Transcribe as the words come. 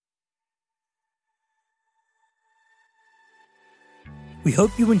We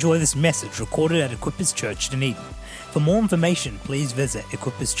hope you enjoy this message recorded at Equippers Church, Dunedin. For more information, please visit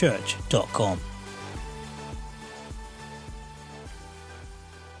equipperschurch.com.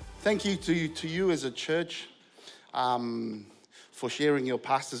 Thank you to you as a church for sharing your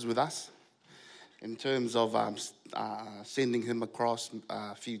pastors with us in terms of sending him across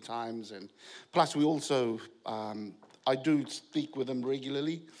a few times. And plus we also, I do speak with him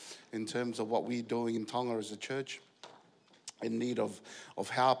regularly in terms of what we're doing in Tonga as a church, in need of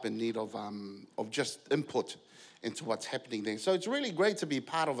help, in need of just input into what's happening there. So it's really great to be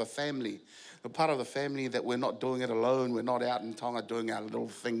part of a family that we're not doing it alone. We're not out in Tonga doing our little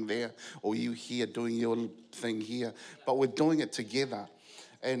thing there, or you here doing your little thing here, but we're doing it together.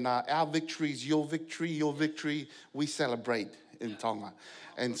 And our victory is your victory, we celebrate in Tonga.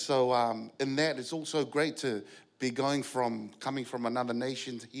 And so in that, it's also great to be coming from another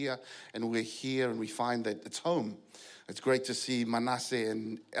nation here, and we're here and we find that it's home. It's great to see Manasseh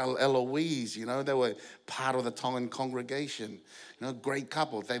and Eloise, they were part of the Tongan congregation. Great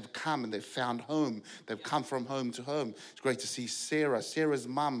couple. They've come and they've found home. They've come from home to home. It's great to see Sarah. Sarah's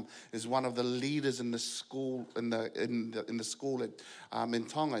mum is one of the leaders in the school in the school in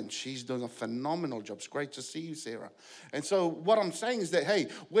Tonga, and she's doing a phenomenal job. It's great to see you, Sarah. And so what I'm saying is that, hey,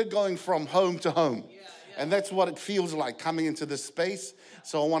 we're going from home to home. And that's what it feels like coming into this space.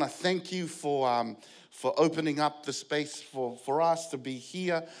 So I want to thank you for opening up the space for us to be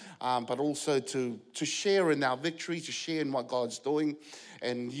here, but also to share in our victory, to share in what God's doing.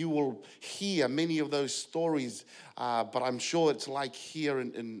 And you will hear many of those stories, but I'm sure it's like here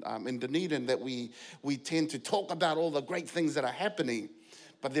in Dunedin that we tend to talk about all the great things that are happening.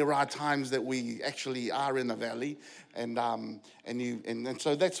 But there are times that we actually are in the valley, and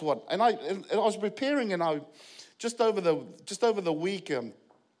so that's what. And I was preparing, and I just over the week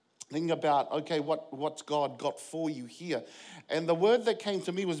thinking about, okay, what's God got for you here, and the word that came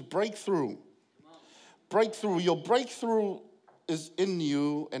to me was breakthrough. Breakthrough. Your breakthrough is in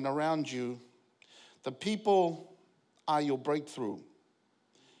you and around you. The people are your breakthrough.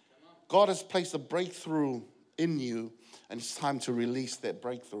 God has placed a breakthrough in you, and it's time to release that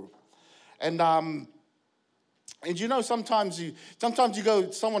breakthrough. And sometimes you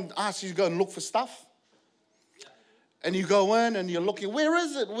go, someone asks you to go and look for stuff. And you go in and you're looking, where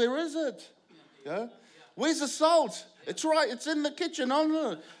is it? Where is it? Yeah? Where's the salt? It's right, it's in the kitchen. Oh,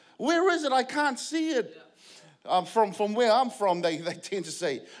 no. Where is it? I can't see it. From where I'm from, they tend to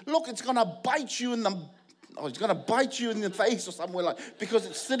say, look, it's going to bite you in the face or somewhere like, because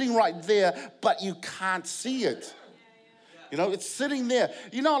it's sitting right there, but you can't see it. It's sitting there.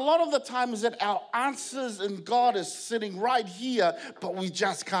 A lot of the time is that our answers in God is sitting right here, but we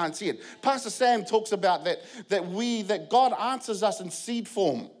just can't see it. Pastor Sam talks about that God answers us in seed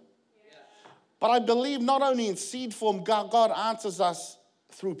form. But I believe not only in seed form, God answers us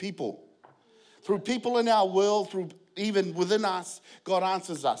through people. Through people in our world, through even within us, God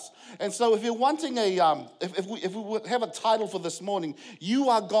answers us. And so if you're wanting if we have a title for this morning, you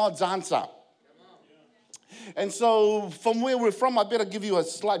are God's answer. And so from where we're from, I better give you a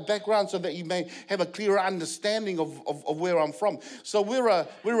slight background so that you may have a clearer understanding of where I'm from. So we're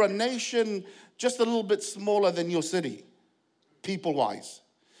a nation just a little bit smaller than your city, people-wise.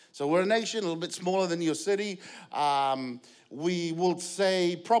 So we're a nation a little bit smaller than your city. We will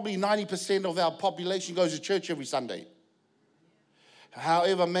say probably 90% of our population goes to church every Sunday.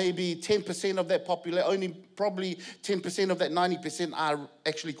 However, maybe 10% of that population, only probably 10% of that 90% are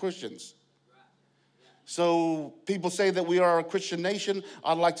actually Christians. So people say that we are a Christian nation.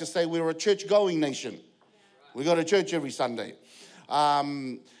 I'd like to say we're a church-going nation. We go to church every Sunday. Our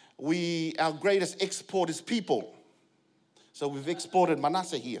greatest export is people. So we've exported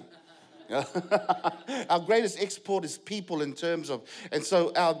Manasseh here. Our greatest export is people in terms of, and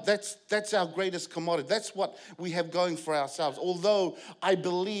so that's our greatest commodity. That's what we have going for ourselves. Although I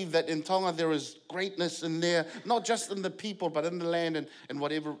believe that in Tonga there is greatness in there, not just in the people, but in the land and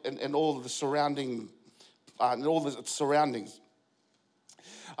whatever, and all of the surrounding. And all the surroundings.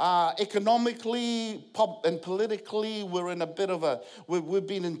 Economically and politically, we're in a bit of we've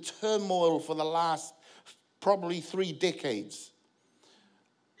been in turmoil for the last probably 3 decades.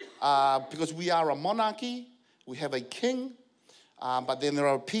 Because we are a monarchy, we have a king, but then there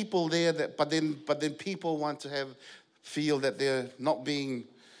are people there but then people want to feel that they're not being,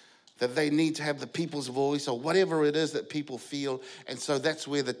 that they need to have the people's voice or whatever it is that people feel, and so that's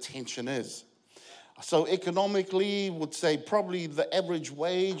where the tension is. So economically, would say probably the average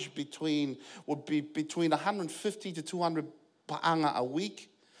wage would be between 150 to 200 pa'anga a week.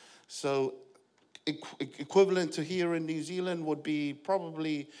 So equivalent to here in New Zealand would be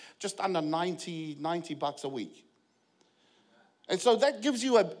probably just under $90 a week. And so that gives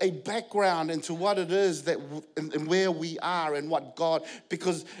you a background into what it is that and where we are and what God,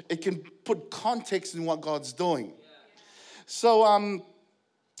 because it can put context in what God's doing. So I'm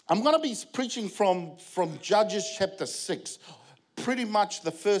going to be preaching from Judges chapter 6, pretty much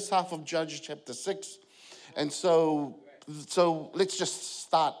the first half of Judges chapter 6. And so let's just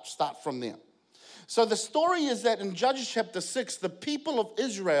start from there. So the story is that in Judges chapter 6, the people of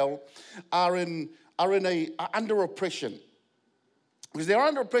Israel are under oppression. Because they're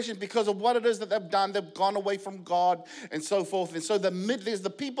under oppression because of what it is that they've done. They've gone away from God and so forth. And so there's the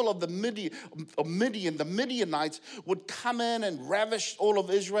people of Midian, the Midianites would come in and ravish all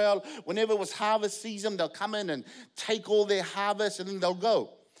of Israel. Whenever it was harvest season, they'll come in and take all their harvest and then they'll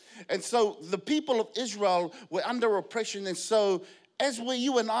go. And so the people of Israel were under oppression. And so as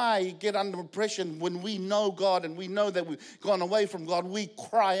you and I get under oppression, when we know God and we know that we've gone away from God, we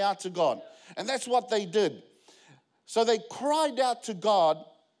cry out to God. And that's what they did. So they cried out to God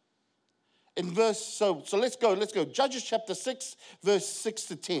in so let's go. Judges chapter 6, verse 6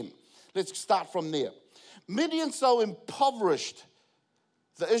 to 10. Let's start from there. Midian so impoverished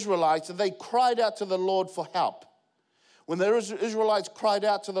the Israelites that they cried out to the Lord for help. When the Israelites cried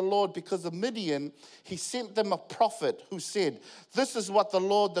out to the Lord because of Midian, he sent them a prophet who said, "This is what the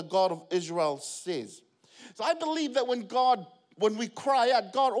Lord, the God of Israel, says." So I believe that when we cry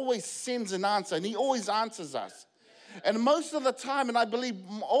out, God always sends an answer, and he always answers us. And most of the time, and I believe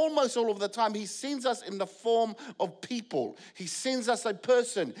almost all of the time, he sends us in the form of people. He sends us a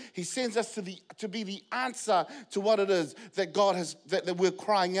person. He sends us to be the answer to what it is that God has that we're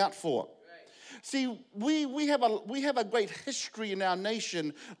crying out for. Right. See, we have a great history in our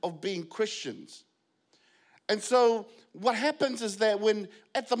nation of being Christians. And so what happens is that when,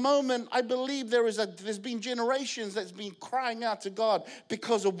 at the moment, I believe there's been generations that's been crying out to God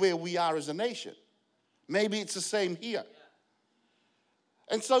because of where we are as a nation. Maybe it's the same here.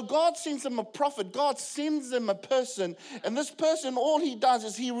 And so God sends them a prophet. God sends them a person. And this person, all he does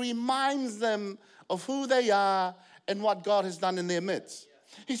is he reminds them of who they are and what God has done in their midst.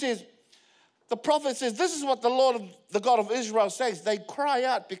 He says, the prophet says, this is what the Lord, the God of Israel says. They cry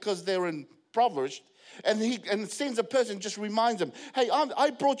out because they're impoverished. And sends a person, just reminds them, hey,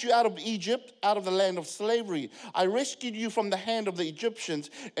 I brought you out of Egypt, out of the land of slavery. I rescued you from the hand of the Egyptians,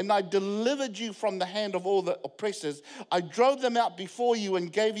 and I delivered you from the hand of all the oppressors. I drove them out before you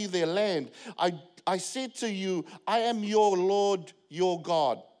and gave you their land. I said to you, I am your Lord, your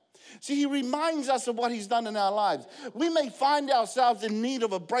God. See, he reminds us of what he's done in our lives. We may find ourselves in need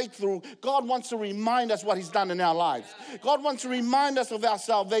of a breakthrough. God wants to remind us what he's done in our lives. God wants to remind us of our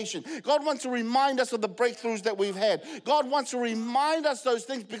salvation. God wants to remind us of the breakthroughs that we've had. God wants to remind us those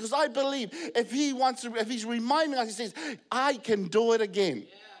things because I believe if he's reminding us, he says, I can do it again.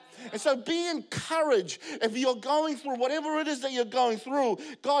 And so be encouraged. If you're going through whatever it is that you're going through,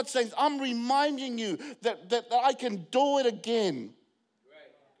 God says, I'm reminding you that I can do it again.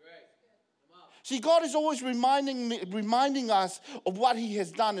 See, God is always reminding us of what he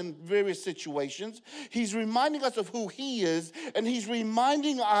has done in various situations. He's reminding us of who he is, and he's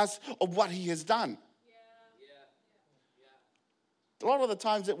reminding us of what he has done. A lot of the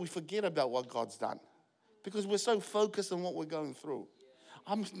times that we forget about what God's done because we're so focused on what we're going through.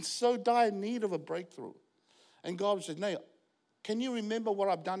 I'm in so dire need of a breakthrough. And God says, no, can you remember what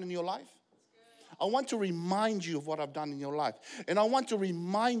I've done in your life? I want to remind you of what I've done in your life. And I want to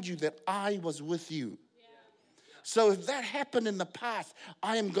remind you that I was with you. Yeah. So if that happened in the past,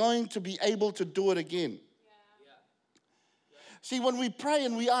 I am going to be able to do it again. Yeah. See, when we pray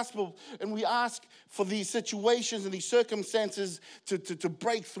and we ask for these situations and these circumstances to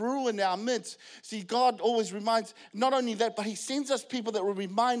break through in our midst, see, God always reminds, not only that, but he sends us people that will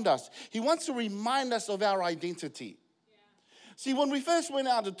remind us. He wants to remind us of our identity. Yeah. See, when we first went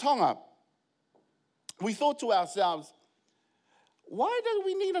out to Tonga, we thought to ourselves, why do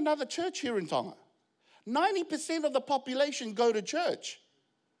we need another church here in Tonga? 90% of the population go to church.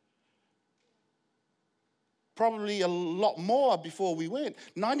 Probably a lot more before we went.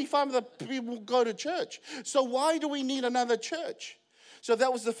 95% of the people go to church. So why do we need another church? So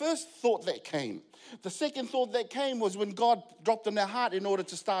that was the first thought that came. The second thought that came was when God dropped in our heart in order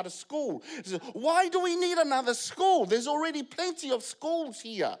to start a school. He said, why do we need another school? There's already plenty of schools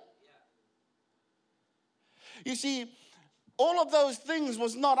here. You see, all of those things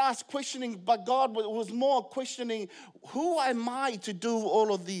was not us questioning, but God was more questioning, who am I to do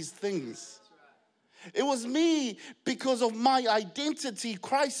all of these things? It was me because of my identity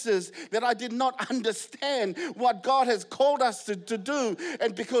crisis that I did not understand what God has called us to do.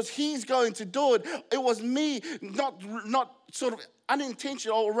 And because he's going to do it, it was me not sort of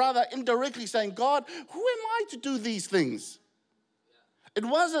unintentional or rather indirectly saying, God, who am I to do these things? It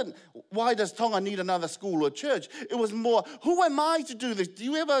wasn't, why does Tonga need another school or church? It was more, who am I to do this? Do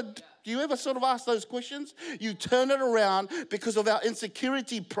you ever sort of ask those questions? You turn it around because of our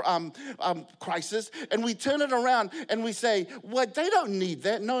insecurity crisis, and we turn it around and we say, well, they don't need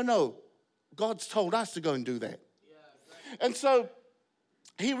that. No. God's told us to go and do that. And so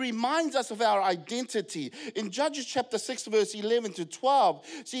he reminds us of our identity. In Judges chapter 6, verse 11 to 12,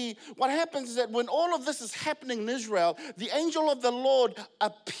 see, what happens is that when all of this is happening in Israel, the angel of the Lord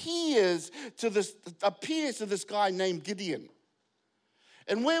appears to this guy named Gideon.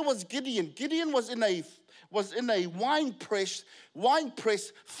 And where was Gideon? Gideon was in a wine press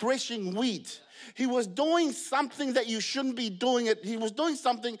threshing wheat. He was doing something that you shouldn't be doing it. He was doing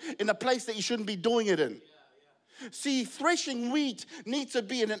something in a place that you shouldn't be doing it in. See, threshing wheat needs to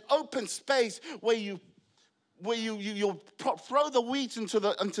be in an open space where you throw the wheat into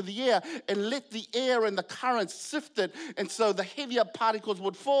the air and let the air and the currents sift it, and so the heavier particles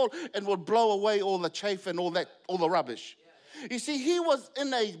would fall and would blow away all the chaff and all the rubbish. You see, he was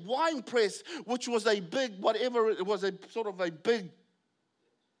in a wine press, which was a big, whatever it was, a sort of a big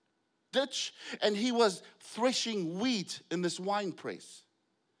ditch, and he was threshing wheat in this wine press.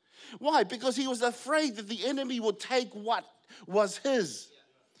 Why? Because he was afraid that the enemy would take what was his.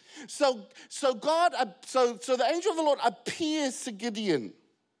 So the angel of the Lord appears to Gideon.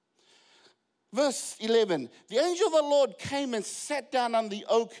 Verse 11, the angel of the Lord came and sat down on the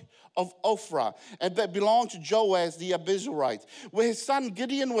oak of Ophrah, and that belonged to Joaz the Abiezrite, where his son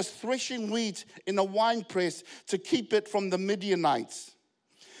Gideon was threshing wheat in a winepress to keep it from the Midianites.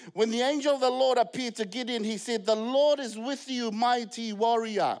 When the angel of the Lord appeared to Gideon, he said, "The Lord is with you, mighty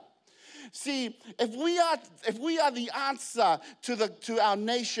warrior." See, if we are the answer to our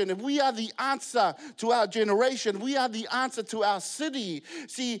nation, if we are the answer to our generation, we are the answer to our city.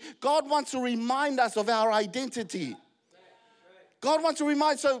 See, God wants to remind us of our identity. God wants to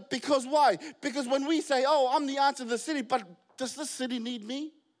remind, because why? Because when we say, oh, I'm the answer to the city, but does this city need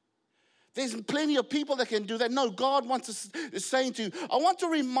me? There's plenty of people that can do that. No, God is saying to you, I want to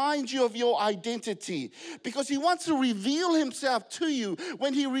remind you of your identity, because he wants to reveal himself to you.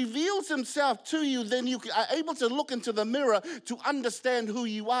 When he reveals himself to you, then you are able to look into the mirror to understand who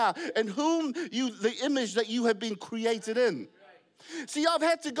you are and the image that you have been created in. See, I've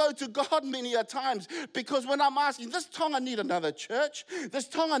had to go to God many a times, because when I'm asking, does Tonga need another church? Does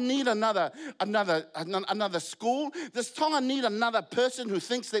Tonga need another school? Does Tonga need another person who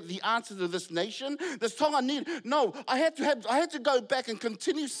thinks that the answer to this nation? Does Tonga need? No, I had to go back and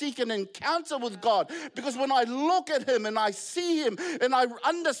continue seeking an encounter with God, because when I look at him and I see him and I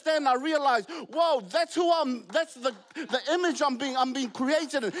understand, I realize, whoa, that's the image I'm being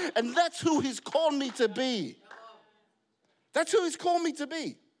created in, and that's who he's called me to be. That's who he's called me to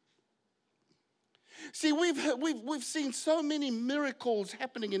be. See, we've seen so many miracles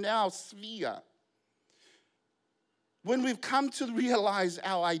happening in our sphere. When we've come to realize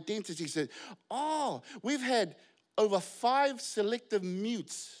our identity, said, we've had over 5 selective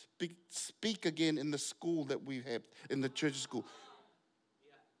mutes speak again in the school that we have, in the church school.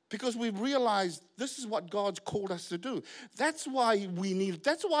 Because we've realized this is what God's called us to do. That's why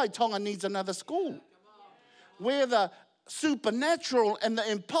Tonga needs another school. Where the supernatural and the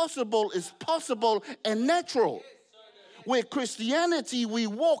impossible is possible and natural. Where Christianity, we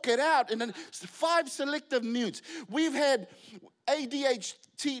walk it out. And then 5 selective mutes. We've had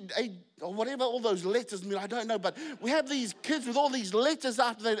ADHD, or whatever all those letters mean, I don't know. But we have these kids with all these letters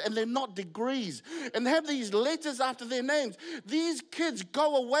after them, and they're not degrees. And they have these letters after their names. These kids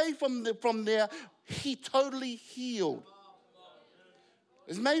go away from there, totally healed.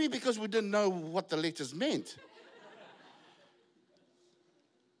 It's maybe because we didn't know what the letters meant.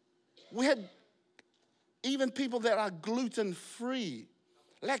 We had even people that are gluten-free,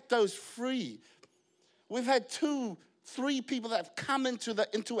 lactose-free. We've had 2-3 people that have come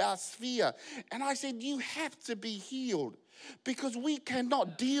into our sphere. And I said, you have to be healed, because we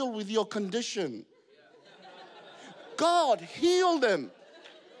cannot deal with your condition. God healed them.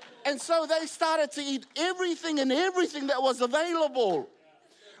 And so they started to eat everything that was available.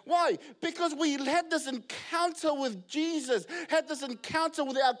 Why? Because we had this encounter with Jesus, had this encounter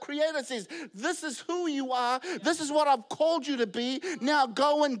with our Creator. Says, this is who you are. This is what I've called you to be. Now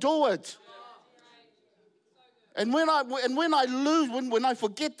go and do it. And when I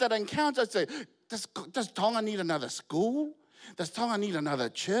forget that encounter, I say, does Tonga need another school? Does Tonga need another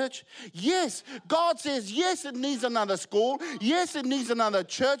church? Yes. God says, yes, it needs another school. Yes, it needs another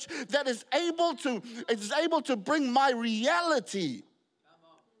church that is able to bring my reality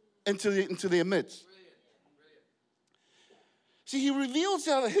into their midst. See, he reveals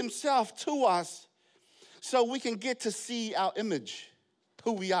himself to us so we can get to see our image.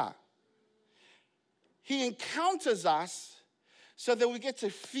 who we are. He encounters us so that we get to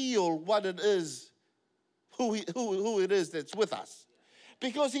feel what it is, who it is that's with us.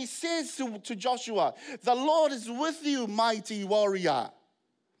 Because he says to Joshua, the Lord is with you, mighty warrior.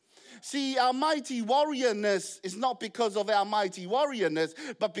 See, our mighty warriorness is not because of our mighty warriorness,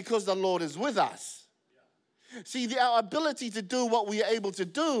 but because the Lord is with us. See, our ability to do what we are able to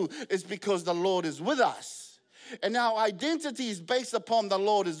do is because the Lord is with us. And our identity is based upon the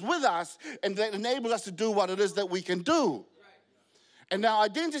Lord is with us, and that enables us to do what it is that we can do. And our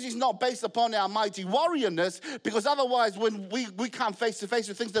identity is not based upon our mighty warriorness, because otherwise when we come face to face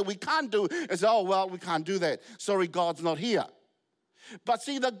with things that we can't do, it's, oh, well, we can't do that. Sorry, God's not here. But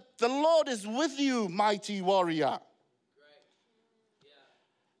see, the Lord is with you, mighty warrior.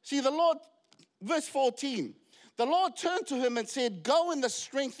 See, the Lord, verse 14, the Lord turned to him and said, go in the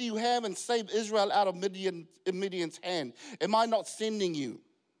strength you have and save Israel out of Midian's hand. Am I not sending you?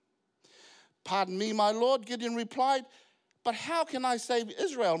 Pardon me, my Lord, Gideon replied, but how can I save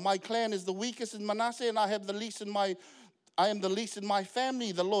Israel? My clan is the weakest in Manasseh, and I am the least in my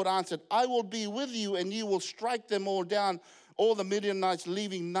family. The Lord answered, I will be with you, and you will strike them all down, all the Midianites,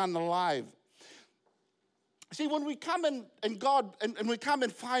 leaving none alive. See, when we come and God, and we come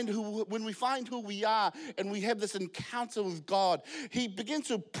and when we find who we are, and we have this encounter with God, he begins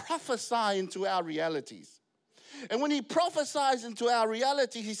to prophesy into our realities. And when he prophesies into our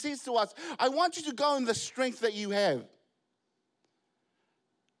reality, he says to us, I want you to go in the strength that you have.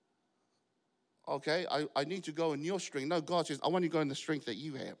 Okay, I need to go in your strength. No, God says, I want you to go in the strength that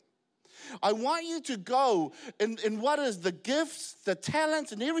you have. I want you to go in what is the gifts, the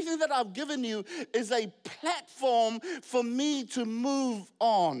talents, and everything that I've given you is a platform for me to move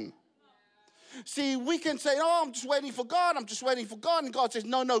on. See, we can say, oh, I'm just waiting for God. I'm just waiting for God. And God says,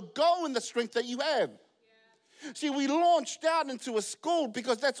 no, go in the strength that you have. See, we launched out into a school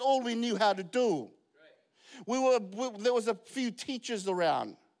because that's all we knew how to do. There was a few teachers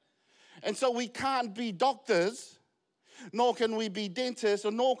around. And so we can't be doctors, nor can we be dentists,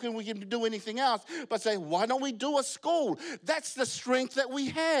 or nor can we do anything else, but say, why don't we do a school? That's the strength that we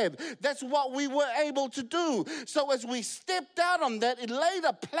have. That's what we were able to do. So as we stepped out on that, it laid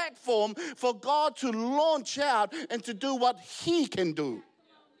a platform for God to launch out and to do what he can do.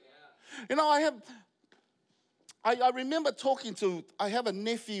 You know, I remember I have a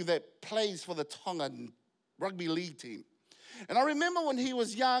nephew that plays for the Tongan rugby league team. And I remember when he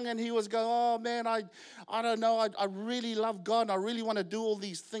was young and he was going, oh man, I don't know, I really love God and I really want to do all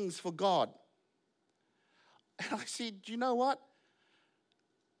these things for God. And I said, you know what?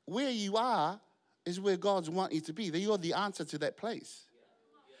 Where you are is where God's want you to be. You're the answer to that place.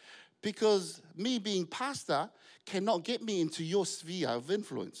 Because me being pastor cannot get me into your sphere of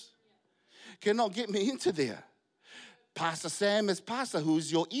influence. Cannot get me into there. Pastor Sam as pastor,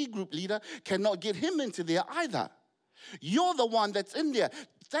 who's your e-group leader, cannot get him into there either. You're the one that's in there.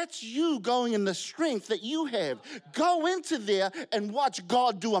 That's you going in the strength that you have. Go into there and watch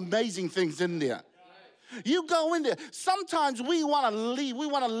God do amazing things in there. You go in there. Sometimes we want to leave. We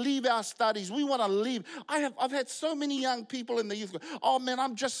want to leave our studies. We want to leave. I've had so many young people in the youth go, oh man,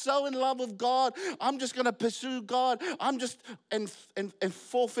 I'm just so in love with God. I'm just going to pursue God. I'm just and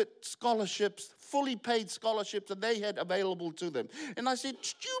forfeit scholarships, fully paid scholarships that they had available to them. And I said,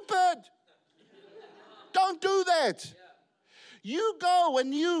 stupid. Don't do that. You go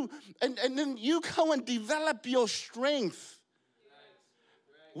and then you go and develop your strength.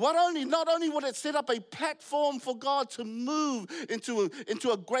 Not only will it set up a platform for God to move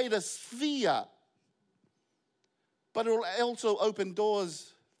into a greater sphere, but it will also open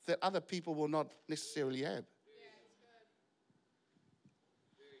doors that other people will not necessarily have.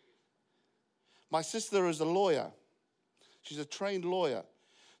 My sister is a lawyer. She's a trained lawyer.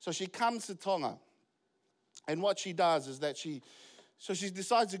 So she comes to Tonga. And what she does is that she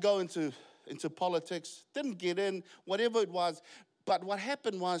decides to go into politics, didn't get in, whatever it was. But what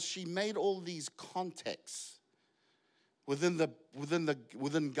happened was she made all these contacts within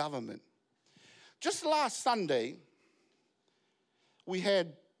government. Just last Sunday, we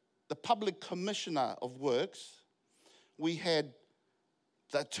had the Public Commissioner of Works, we had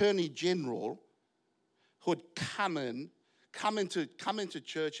the Attorney General who would come into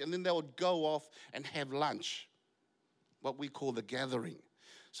church, and then they would go off and have lunch, what we call the gathering.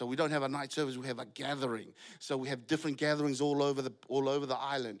 So we don't have a night service, we have a gathering. So we have different gatherings all over the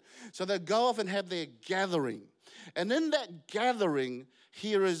island. So they go off and have their gathering. And in that gathering,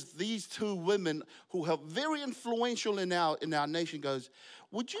 here is these two women who are very influential in our nation goes,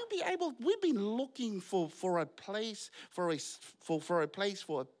 would you be able, we've been looking for a place, for a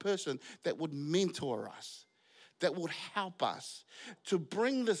person that would mentor us, that would help us to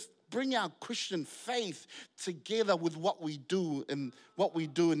bring our Christian faith together with what we do in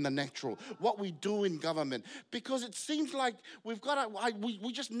the natural, what we do in government. Because it seems like we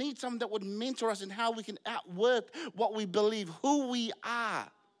just need someone that would mentor us in how we can outwork what we believe, who we are.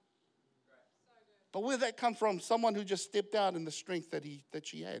 But where did that come from? Someone who just stepped out in the strength that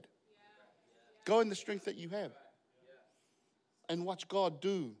she had. Go in the strength that you have. And watch God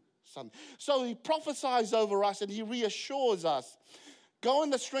do something. So he prophesies over us and he reassures us. Go in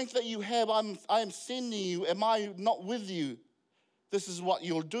the strength that you have. I am sending you. Am I not with you? This is what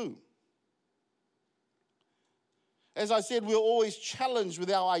you'll do. As I said, we're always challenged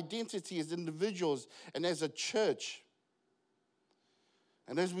with our identity as individuals and as a church.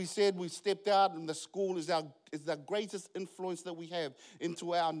 And as we said, we stepped out, and the school is the greatest influence that we have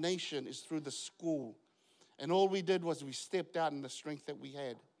into our nation is through the school. And all we did was we stepped out in the strength that we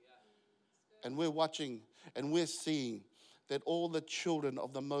had. And we're watching and we're seeing that all the children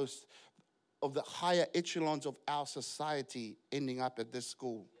of the higher echelons of our society ending up at this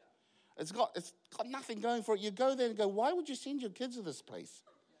school. It's got nothing going for it. You go there and go, why would you send your kids to this place?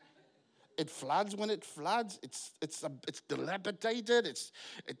 It floods when it floods. It's dilapidated.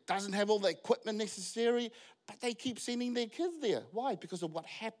 It doesn't have all the equipment necessary. But they keep sending their kids there. Why? Because of what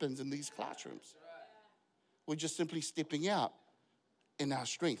happens in these classrooms. We're just simply stepping out in our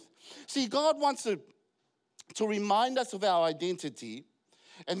strength. See, God wants to remind us of our identity,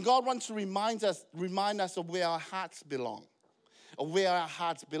 and God wants to remind us of where our hearts belong, or where our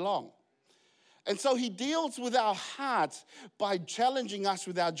hearts belong. And so he deals with our hearts by challenging us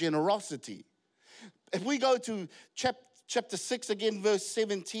with our generosity. If we go to chapter 6 again, verse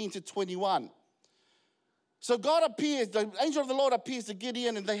 17 to 21. So the angel of the Lord appears to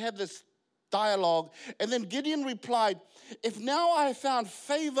Gideon, and they have this dialogue. And then Gideon replied, if now I have found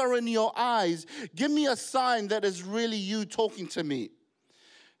favor in your eyes, give me a sign that is really you talking to me.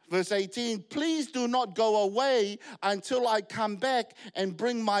 Verse 18, please do not go away until I come back and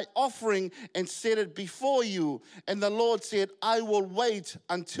bring my offering and set it before you. And the Lord said, I will wait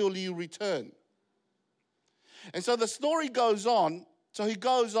until you return. And so the story goes on. So he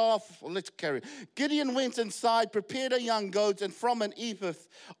goes off, let's carry. Gideon went inside, prepared a young goat, and from an ephah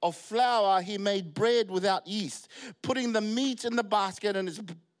of flour he made bread without yeast. Putting the meat in the basket and his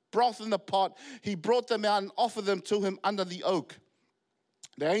broth in the pot, he brought them out and offered them to him under the oak.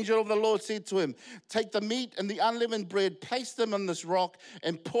 The angel of the Lord said to him, take the meat and the unleavened bread, place them on this rock,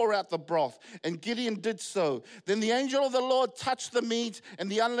 and pour out the broth. And Gideon did so. Then the angel of the Lord touched the meat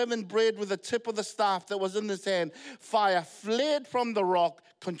and the unleavened bread with the tip of the staff that was in his hand. Fire fled from the rock,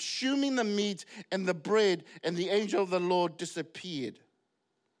 consuming the meat and the bread, and the angel of the Lord disappeared.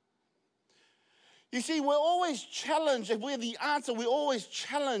 You see, we're always challenged. If we're the answer, we're always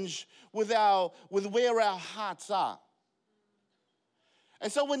challenged with where our hearts are.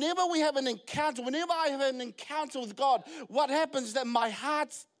 And so whenever I have an encounter with God, what happens is that my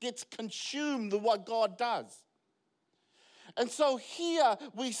heart gets consumed with what God does. And so here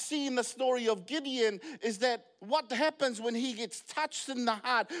we see in the story of Gideon is that what happens when he gets touched in the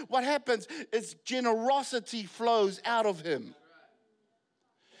heart, what happens is generosity flows out of him.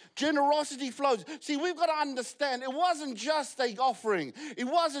 Generosity flows. See, we've got to understand it wasn't just an offering. It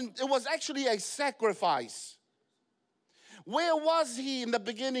was actually a sacrifice. Where was he in the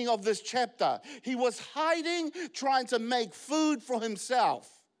beginning of this chapter? He was hiding, trying to make food for himself.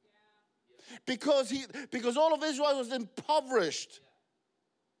 Because all of Israel was impoverished.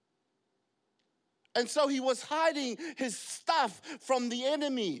 And so he was hiding his stuff from the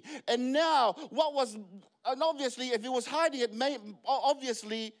enemy. And now, obviously, if he was hiding it,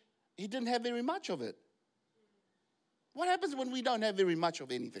 obviously, he didn't have very much of it. What happens when we don't have very much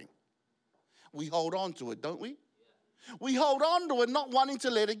of anything? We hold on to it, don't we? We hold on to it, not wanting to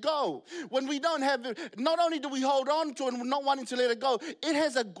let it go. When we don't have it, not only do we hold on to it and not wanting to let it go, it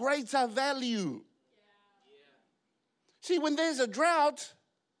has a greater value. See, when there's a drought,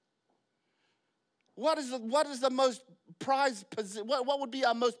 what is the most prized possession? What would be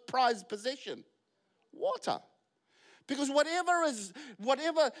our most prized possession? Water. Because whatever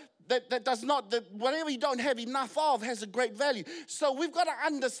you don't have enough of has a great value. So we've got to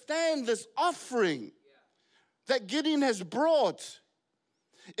understand this offering that Gideon has brought.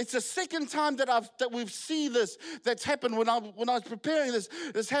 It's the second time that we've seen this that's happened. When I was preparing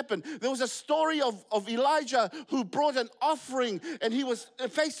this happened. There was a story of Elijah who brought an offering, and he was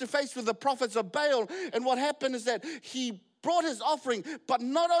face to face with the prophets of Baal. And what happened is that he brought his offering, but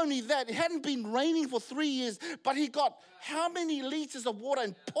not only that, it hadn't been raining for 3 years, but he got how many liters of water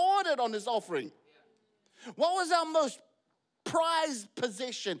and poured it on his offering. What was our most prized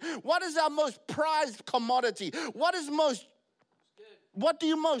possession? What is our most prized commodity? What do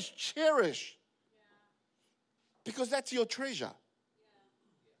you most cherish? Because that's your treasure.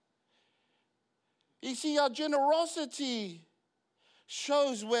 You see, our generosity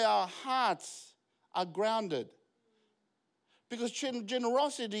shows where our hearts are grounded. Because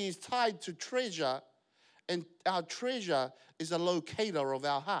generosity is tied to treasure, and our treasure is a locator of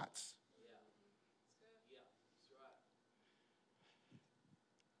our hearts.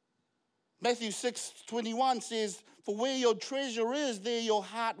 Matthew 6:21 says, "For where your treasure is, there your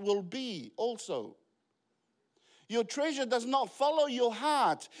heart will be also." Your treasure does not follow your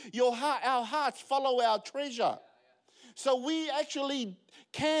heart. Our hearts follow our treasure. So we actually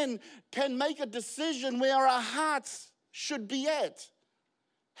can make a decision where our hearts should be at.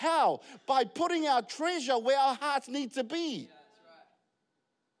 How? By putting our treasure where our hearts need to be.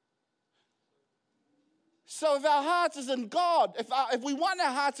 So if our hearts is in God, if we want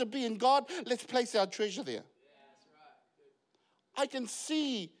our hearts to be in God, let's place our treasure there. I can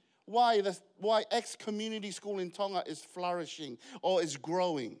see why Acts Community School in Tonga is flourishing or is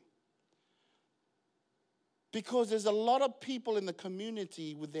growing. Because there's a lot of people in the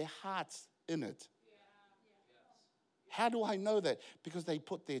community with their hearts in it. How do I know that? Because they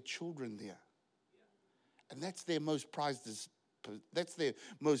put their children there. And that's their most prized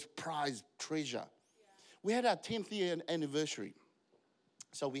treasure. We had our 10th year anniversary.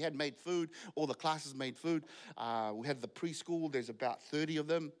 So we had made food. All the classes made food. We had the preschool. There's about 30 of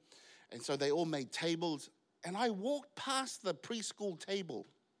them. And so they all made tables. And I walked past the preschool table.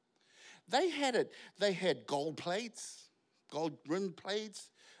 They had gold plates, gold rimmed plates,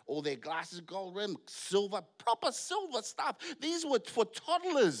 all their glasses gold rimmed, silver, proper silver stuff. These were for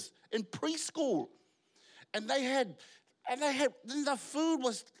toddlers in preschool. And the food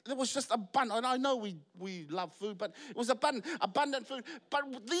was just abundant. And I know we love food, but it was abundant food.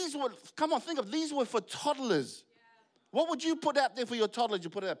 But these were for toddlers. What would you put out there for your toddlers? You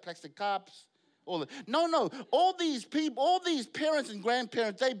put out plastic cups? No. All these people, all these parents and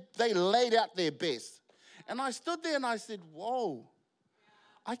grandparents, they laid out their best. And I stood there and I said, whoa,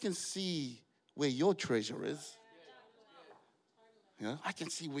 I can see where your treasure is. Yeah, I can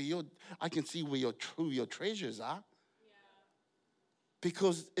see where your treasures are.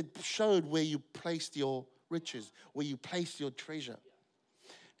 Because it showed where you placed your riches, where you placed your treasure.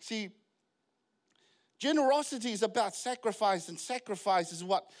 See, generosity is about sacrifice, and sacrificing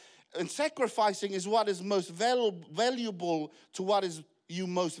is what is most valuable to what is you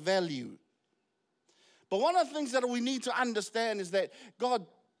most value. But one of the things that we need to understand is that God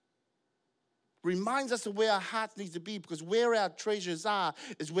reminds us of where our hearts need to be, because where our treasures are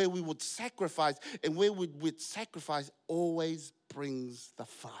is where we would sacrifice, and where we would sacrifice always brings the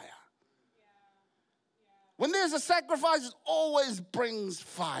fire. When there's a sacrifice, it always brings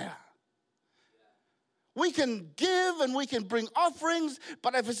fire. We can give and we can bring offerings,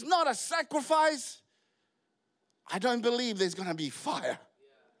 but if it's not a sacrifice, I don't believe there's going to be fire.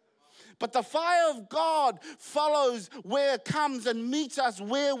 But the fire of God follows where it comes and meets us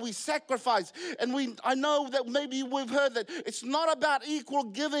where we sacrifice. And I know that maybe we've heard that it's not about equal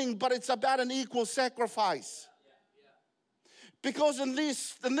giving, but it's about an equal sacrifice. Because in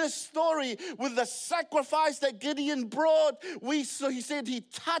this story, with the sacrifice that Gideon brought, he said he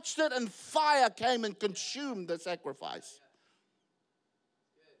touched it and fire came and consumed the sacrifice.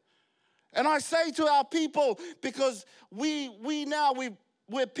 And I say to our people, because we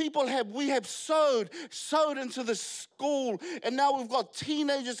have sowed into the school, and now we've got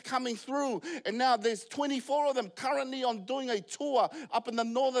teenagers coming through, and now there's 24 of them currently on doing a tour up in the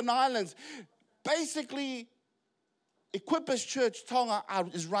Northern Islands. Basically, Equippers Church Tonga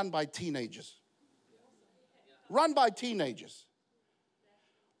is run by teenagers. Run by teenagers.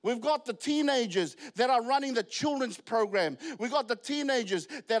 We've got the teenagers that are running the children's program. We've got the teenagers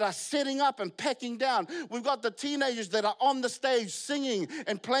that are setting up and packing down. We've got the teenagers that are on the stage singing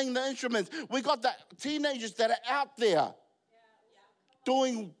and playing the instruments. We've got the teenagers that are out there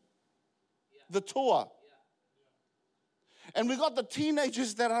doing the tour. And we've got the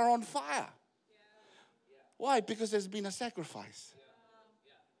teenagers that are on fire. Why? Because there's been a sacrifice.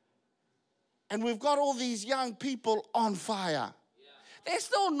 And we've got all these young people on fire. They're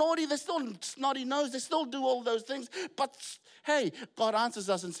still naughty, they're still snotty nosed, they still do all those things. But hey, God answers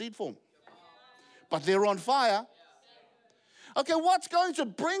us in seed form. But they're on fire. Okay, what's going to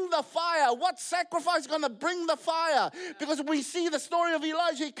bring the fire? What sacrifice is going to bring the fire? Because we see the story of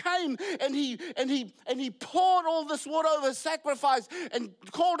Elijah. He came and he poured all this water over his sacrifice and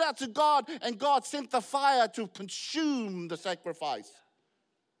called out to God, and God sent the fire to consume the sacrifice.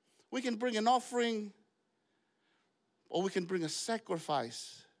 We can bring an offering, Or we can bring a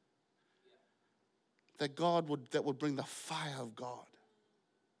sacrifice that would bring the fire of God.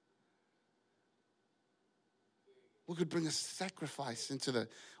 We could bring a sacrifice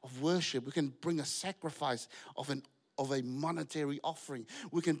of worship. We can bring a sacrifice of a monetary offering.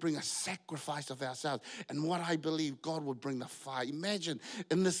 We can bring a sacrifice of ourselves. And what I believe, God would bring the fire. Imagine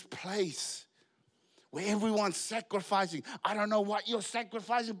in this place where everyone's sacrificing. I don't know what you're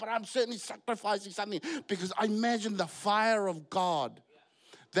sacrificing, but I'm certainly sacrificing something, because I imagine the fire of God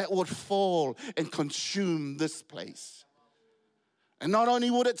that would fall and consume this place. And not only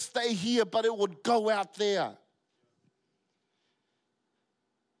would it stay here, but it would go out there.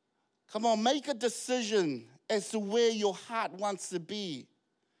 Come on, make a decision as to where your heart wants to be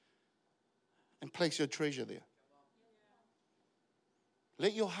and place your treasure there.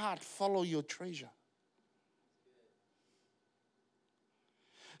 Let your heart follow your treasure.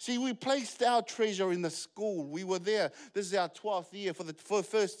 See, we placed our treasure in the school. We were there. This is our 12th year. For the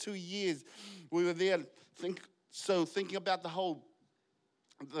first 2 years, we were there. Thinking about the whole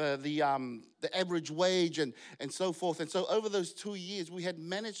the average wage and so forth. And so over those 2 years, we had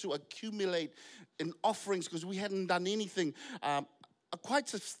managed to accumulate in offerings, because we hadn't done anything, a quite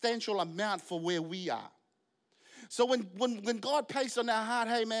substantial amount for where we are. So when God placed on our heart,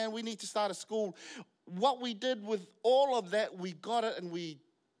 hey man, we need to start a school, what we did with all of that, we got it and we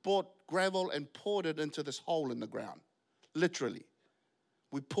bought gravel and poured it into this hole in the ground. Literally.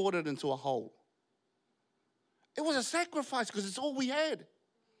 We poured it into a hole. It was a sacrifice because it's all we had.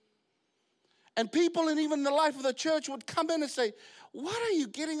 And people, and even the life of the church, would come in and say, what are you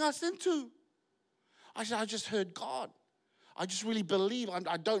getting us into? I said, I just heard God. I just really believe.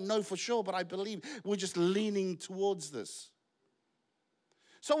 I don't know for sure, but I believe we're just leaning towards this.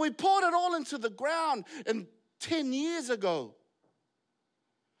 So we poured it all into the ground 10 years ago.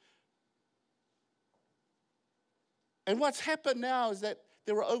 And what's happened now is that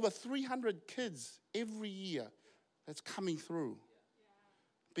there are over 300 kids every year that's coming through,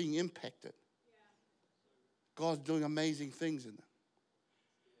 being impacted. God's doing amazing things in them.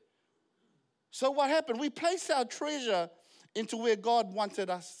 So what happened? We placed our treasure into where God wanted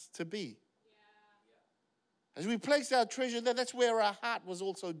us to be. As we placed our treasure there, that's where our heart was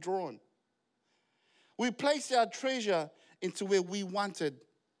also drawn. We placed our treasure into where we wanted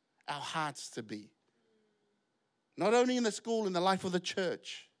our hearts to be. Not only in the school, in the life of the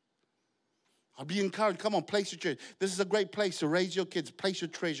church. I'll be encouraged. Come on, place your treasure. This is a great place to raise your kids. Place your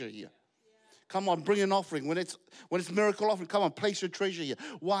treasure here. Come on, bring an offering. When it's miracle offering, come on, place your treasure here.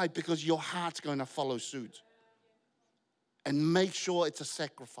 Why? Because your heart's going to follow suit. And make sure it's a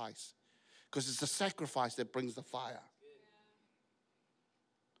sacrifice. Because it's a sacrifice that brings the fire.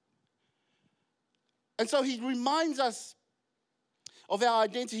 And so he reminds us of our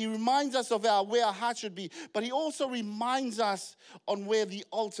identity. He reminds us of where our heart should be. But he also reminds us on where the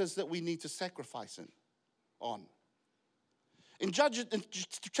altars that we need to sacrifice on. In Judges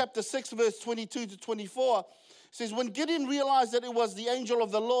chapter 6, verse 22 to 24, it says, when Gideon realized that it was the angel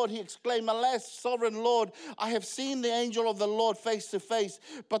of the Lord, he exclaimed, alas, sovereign Lord, I have seen the angel of the Lord face to face.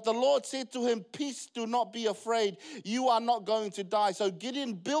 But the Lord said to him, peace, do not be afraid. You are not going to die. So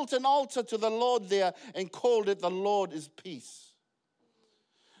Gideon built an altar to the Lord there and called it, the Lord is peace.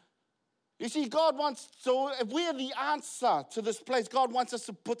 You see, so if we're the answer to this place, God wants us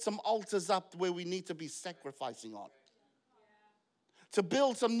to put some altars up where we need to be sacrificing on. To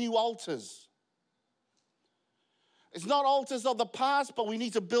build some new altars. It's not altars of the past, but we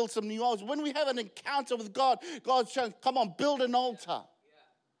need to build some new altars. When we have an encounter with God, God's saying, come on, build an altar.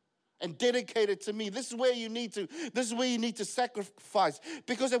 And dedicate it to me. This is where you need to sacrifice.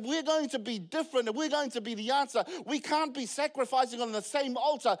 Because if we're going to be different, if we're going to be the answer, we can't be sacrificing on the same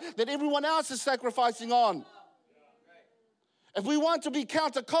altar that everyone else is sacrificing on. If we want to be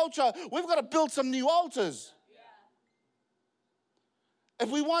counterculture, we've got to build some new altars. If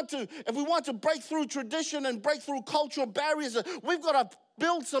we want to break through tradition and break through cultural barriers, we've got to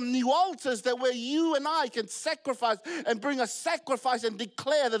build some new altars that where you and I can sacrifice and bring a sacrifice and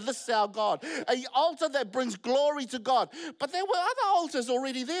declare that this is our God. An altar that brings glory to God. But there were other altars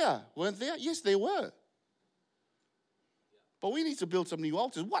already there, weren't there? Yes, there were. But we need to build some new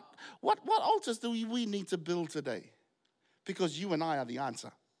altars. What altars do we need to build today? Because you and I are the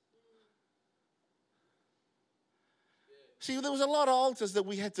answer. See, there was a lot of altars that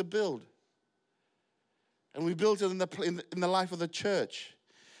we had to build. And we built it in the life of the church.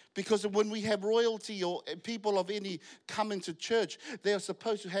 Because when we have royalty or people of any come into church, they are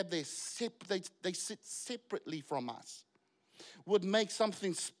supposed to have they sit separately from us. would make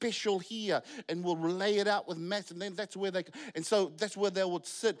something special here and will lay it out with mats, and then that's where that's where they would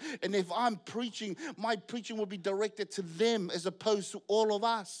sit. And if I'm preaching, my preaching would be directed to them as opposed to all of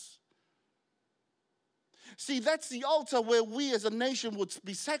us. See, that's the altar where we as a nation would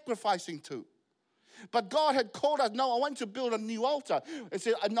be sacrificing to. But God had called us, no, I want to build a new altar. It's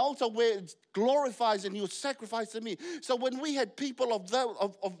an altar where it glorifies and you sacrifice to me. So when we had people of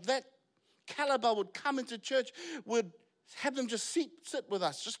that caliber would come into church, we'd have them just sit with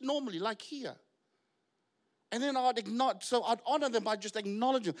us, just normally, like here. And then I'd honor them by just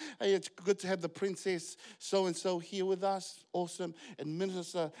acknowledging, hey, it's good to have the princess so-and-so here with us. Awesome. And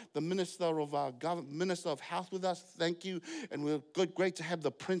the minister of our government, minister of health with us. Thank you. And we're great to have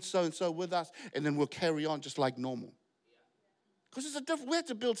the prince so-and-so with us. And then we'll carry on just like normal. Because we have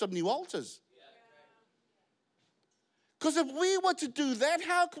to build some new altars. Because if we were to do that,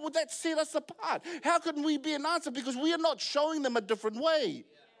 how would that set us apart? How could we be an answer? Because we are not showing them a different way.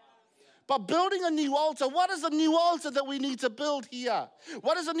 But building a new altar, what is the new altar that we need to build here?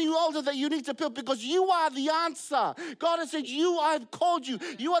 What is the new altar that you need to build? Because you are the answer. God has said, I have called you.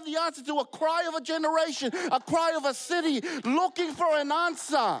 You are the answer to a cry of a generation, a cry of a city looking for an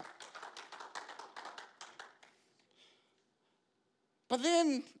answer. But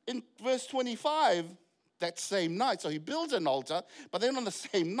then in verse 25, that same night, so he builds an altar, but then on the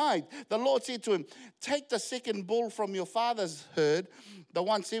same night, the Lord said to him, take the second bull from your father's herd, the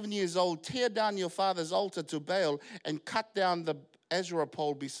one 7 years old, tear down your father's altar to Baal and cut down the Asherah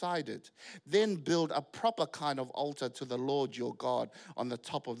pole beside it. Then build a proper kind of altar to the Lord your God on the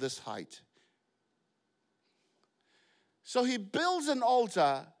top of this height. So he builds an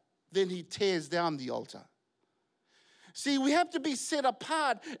altar, then he tears down the altar. See, we have to be set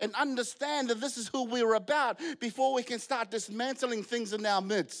apart and understand that this is who we're about before we can start dismantling things in our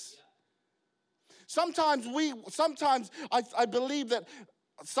midst. Sometimes I believe that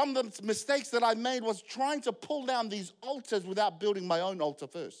some of the mistakes that I made was trying to pull down these altars without building my own altar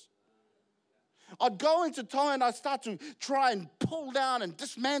first. I'd go into time and I'd start to try and pull down and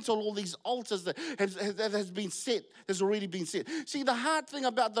dismantle all these altars that has already been set. See, the hard thing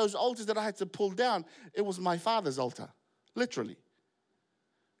about those altars that I had to pull down, it was my father's altar, literally.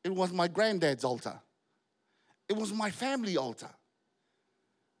 It was my granddad's altar. It was my family altar.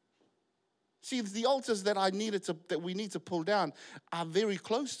 See, the altars that we need to pull down are very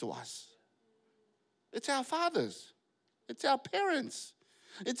close to us. It's our fathers. It's our parents.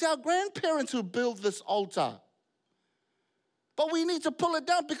 It's our grandparents who built this altar. But we need to pull it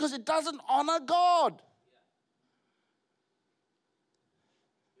down because it doesn't honor God.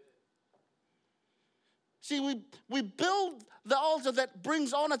 See, we build the altar that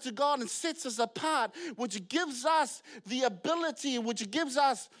brings honor to God and sets us apart, which gives us the ability, which gives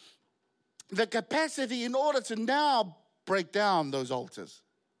us the capacity in order to now break down those altars.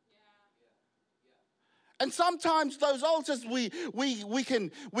 And sometimes those altars, we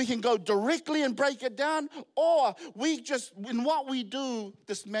can go directly and break it down, or we just, in what we do,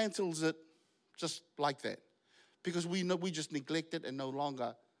 dismantles it just like that. Because we know we just neglect it and no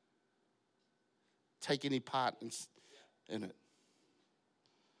longer take any part in it.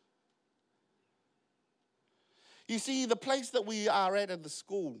 You see, the place that we are at the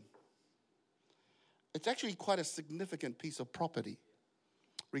school, it's actually quite a significant piece of property,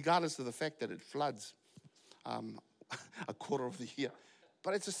 regardless of the fact that it floods a quarter of the year.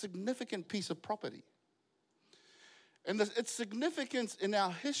 But it's a significant piece of property. And its significance in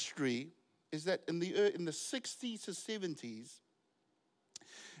our history is that in the 60s to 70s,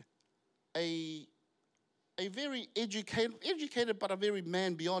 a very educated but a very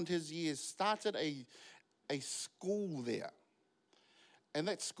man beyond his years started a school there. And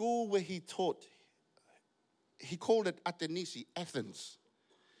that school where he taught, he called it Athenesi, Athens.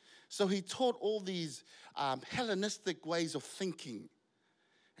 So he taught all these Hellenistic ways of thinking.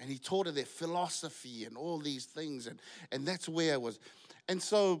 And he taught of their philosophy and all these things. And that's where it was. And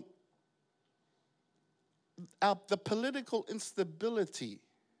so the political instability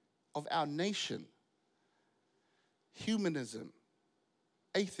of our nation, humanism,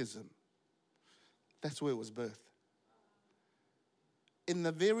 atheism, that's where it was birthed. In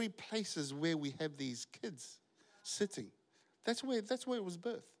the very places where we have these kids sitting, that's where it was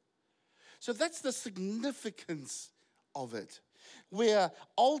birthed. So that's the significance of it, where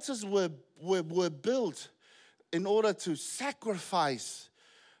altars were built in order to sacrifice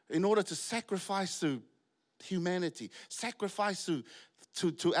to humanity, sacrifice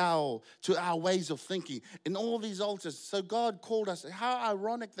to our ways of thinking, in all these altars. So God called us. How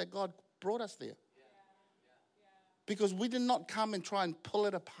ironic that God brought us there. Because we did not come and try and pull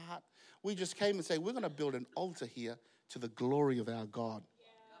it apart. We just came and say, we're going to build an altar here to the glory of our God.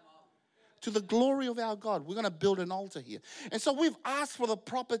 To the glory of our God. We're going to build an altar here. And so we've asked for the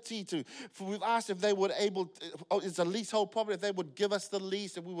property we've asked if they would it's a leasehold property, if they would give us the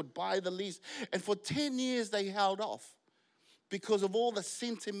lease, and we would buy the lease. And for 10 years they held off because of all the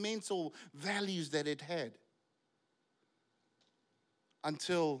sentimental values that it had.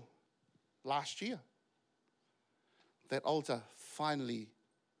 Until last year, that altar finally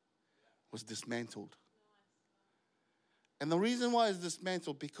was dismantled. And the reason why it's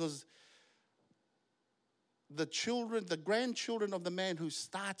dismantled, because the grandchildren of the man who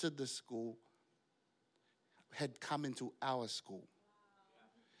started the school had come into our school.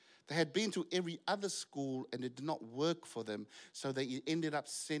 They had been to every other school and it did not work for them, so they ended up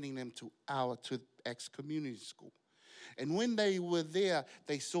sending them to Acts Community School. And when they were there,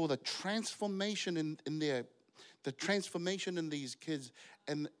 they saw the transformation the transformation in these kids,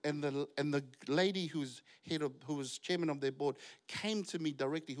 and the lady who was chairman of their board came to me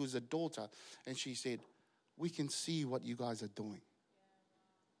directly, who's a daughter, and she said, "We can see what you guys are doing.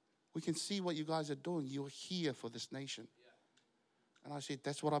 We can see what you guys are doing. You're here for this nation." And I said,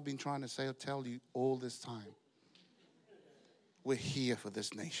 "That's what I've been trying to tell you all this time. We're here for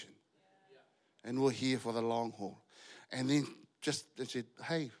this nation. And we're here for the long haul." And then they said,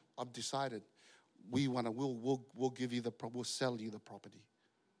 "Hey, I've decided we'll give you we'll sell you the property.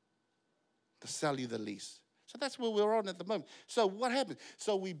 To sell you the lease." So that's where we're on at the moment. So what happened?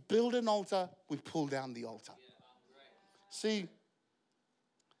 So we build an altar, we pull down the altar. See,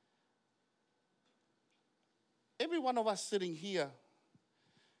 every one of us sitting here,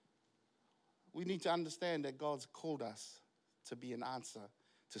 we need to understand that God's called us to be an answer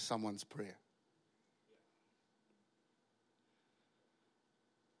to someone's prayer.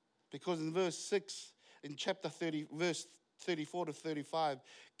 Because in verse 6, in chapter 30, verse 34 to 35,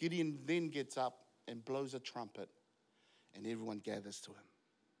 Gideon then gets up and blows a trumpet, and everyone gathers to him.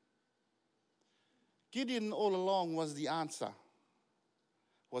 Gideon all along was the answer,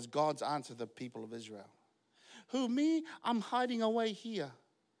 was God's answer to the people of Israel. I'm hiding away here.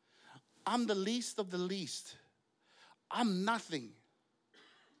 I'm the least of the least. I'm nothing.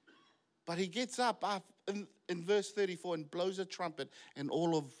 But he gets up in verse 34 and blows a trumpet, and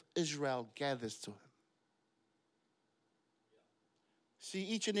all of Israel gathers to him. See,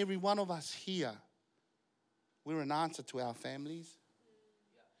 each and every one of us here, we're an answer to our families.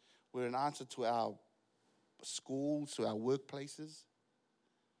 We're an answer to our schools, to our workplaces.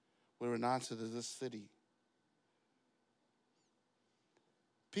 We're an answer to this city.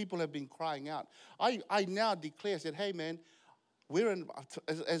 People have been crying out. I now declare, said, "Hey man,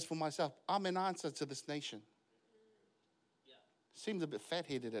 as for myself, I'm an answer to this nation." Seems a bit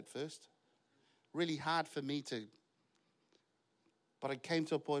fat-headed at first. Really hard for me to. But I came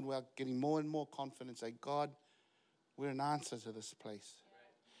to a point where I'm getting more and more confidence. Say, "God, we're an answer to this place."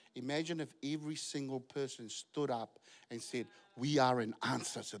 Imagine if every single person stood up and said, "We are an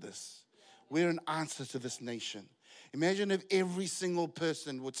answer to this. We're an answer to this nation." Imagine if every single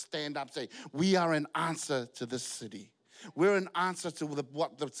person would stand up and say, "We are an answer to this city. We're an answer to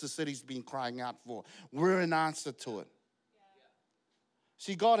what the city's been crying out for. We're an answer to it."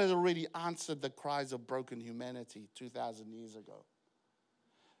 See, God has already answered the cries of broken humanity 2,000 years ago.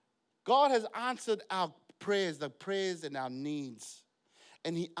 God has answered our prayers, the prayers and our needs.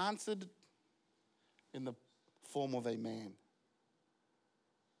 And he answered in the form of a man.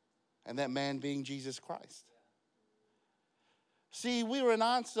 And that man being Jesus Christ. See, we're an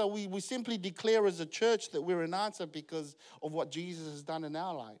answer. We simply declare as a church that we're an answer because of what Jesus has done in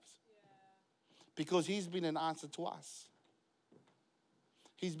our lives. Because he's been an answer to us.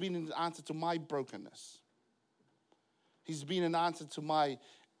 He's been an answer to my brokenness. He's been an answer to my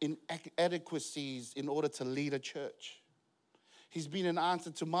inadequacies in order to lead a church. He's been an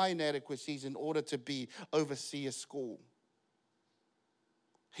answer to my inadequacies in order to oversee a school.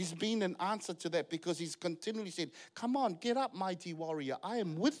 He's been an answer to that because he's continually said, "Come on, get up, mighty warrior. I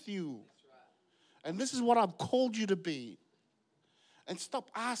am with you. And this is what I've called you to be." And stop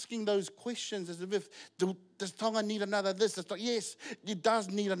asking those questions as if, does Tonga need another this? Yes, it does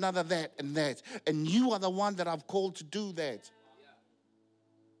need another that and that. And you are the one that I've called to do that.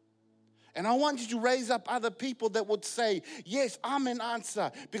 And I want you to raise up other people that would say, "Yes, I'm an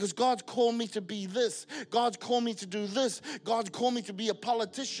answer because God's called me to be this. God's called me to do this. God's called me to be a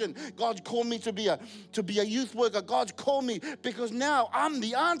politician. God's called me to be a youth worker. God's called me because now I'm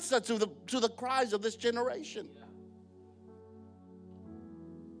the answer to the cries of this generation."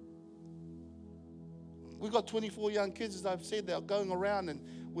 We've got 24 young kids, as I've said, that are going around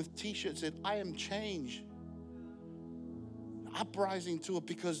and with T-shirts that "I am change." Uprising to it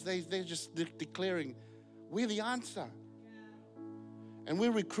because they're just declaring, we're the answer. And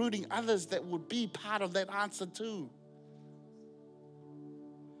we're recruiting others that would be part of that answer too.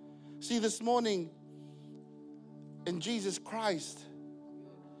 See, this morning, in Jesus Christ,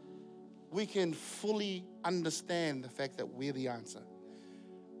 we can fully understand the fact that we're the answer.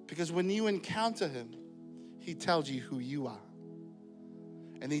 Because when you encounter him, he tells you who you are.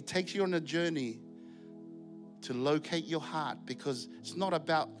 And he takes you on a journey to locate your heart, because it's not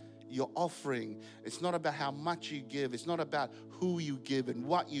about your offering. It's not about how much you give. It's not about who you give and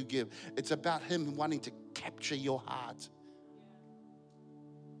what you give. It's about him wanting to capture your heart.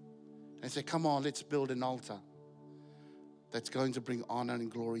 And say, come on, let's build an altar that's going to bring honor and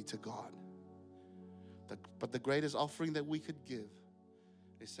glory to God. But the greatest offering that we could give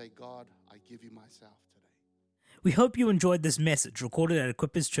is say, God, I give you myself today. We hope you enjoyed this message recorded at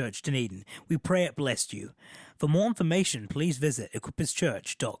Equippers Church, Dunedin. We pray it blessed you. For more information, please visit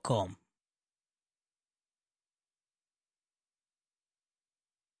equipperschurch.com.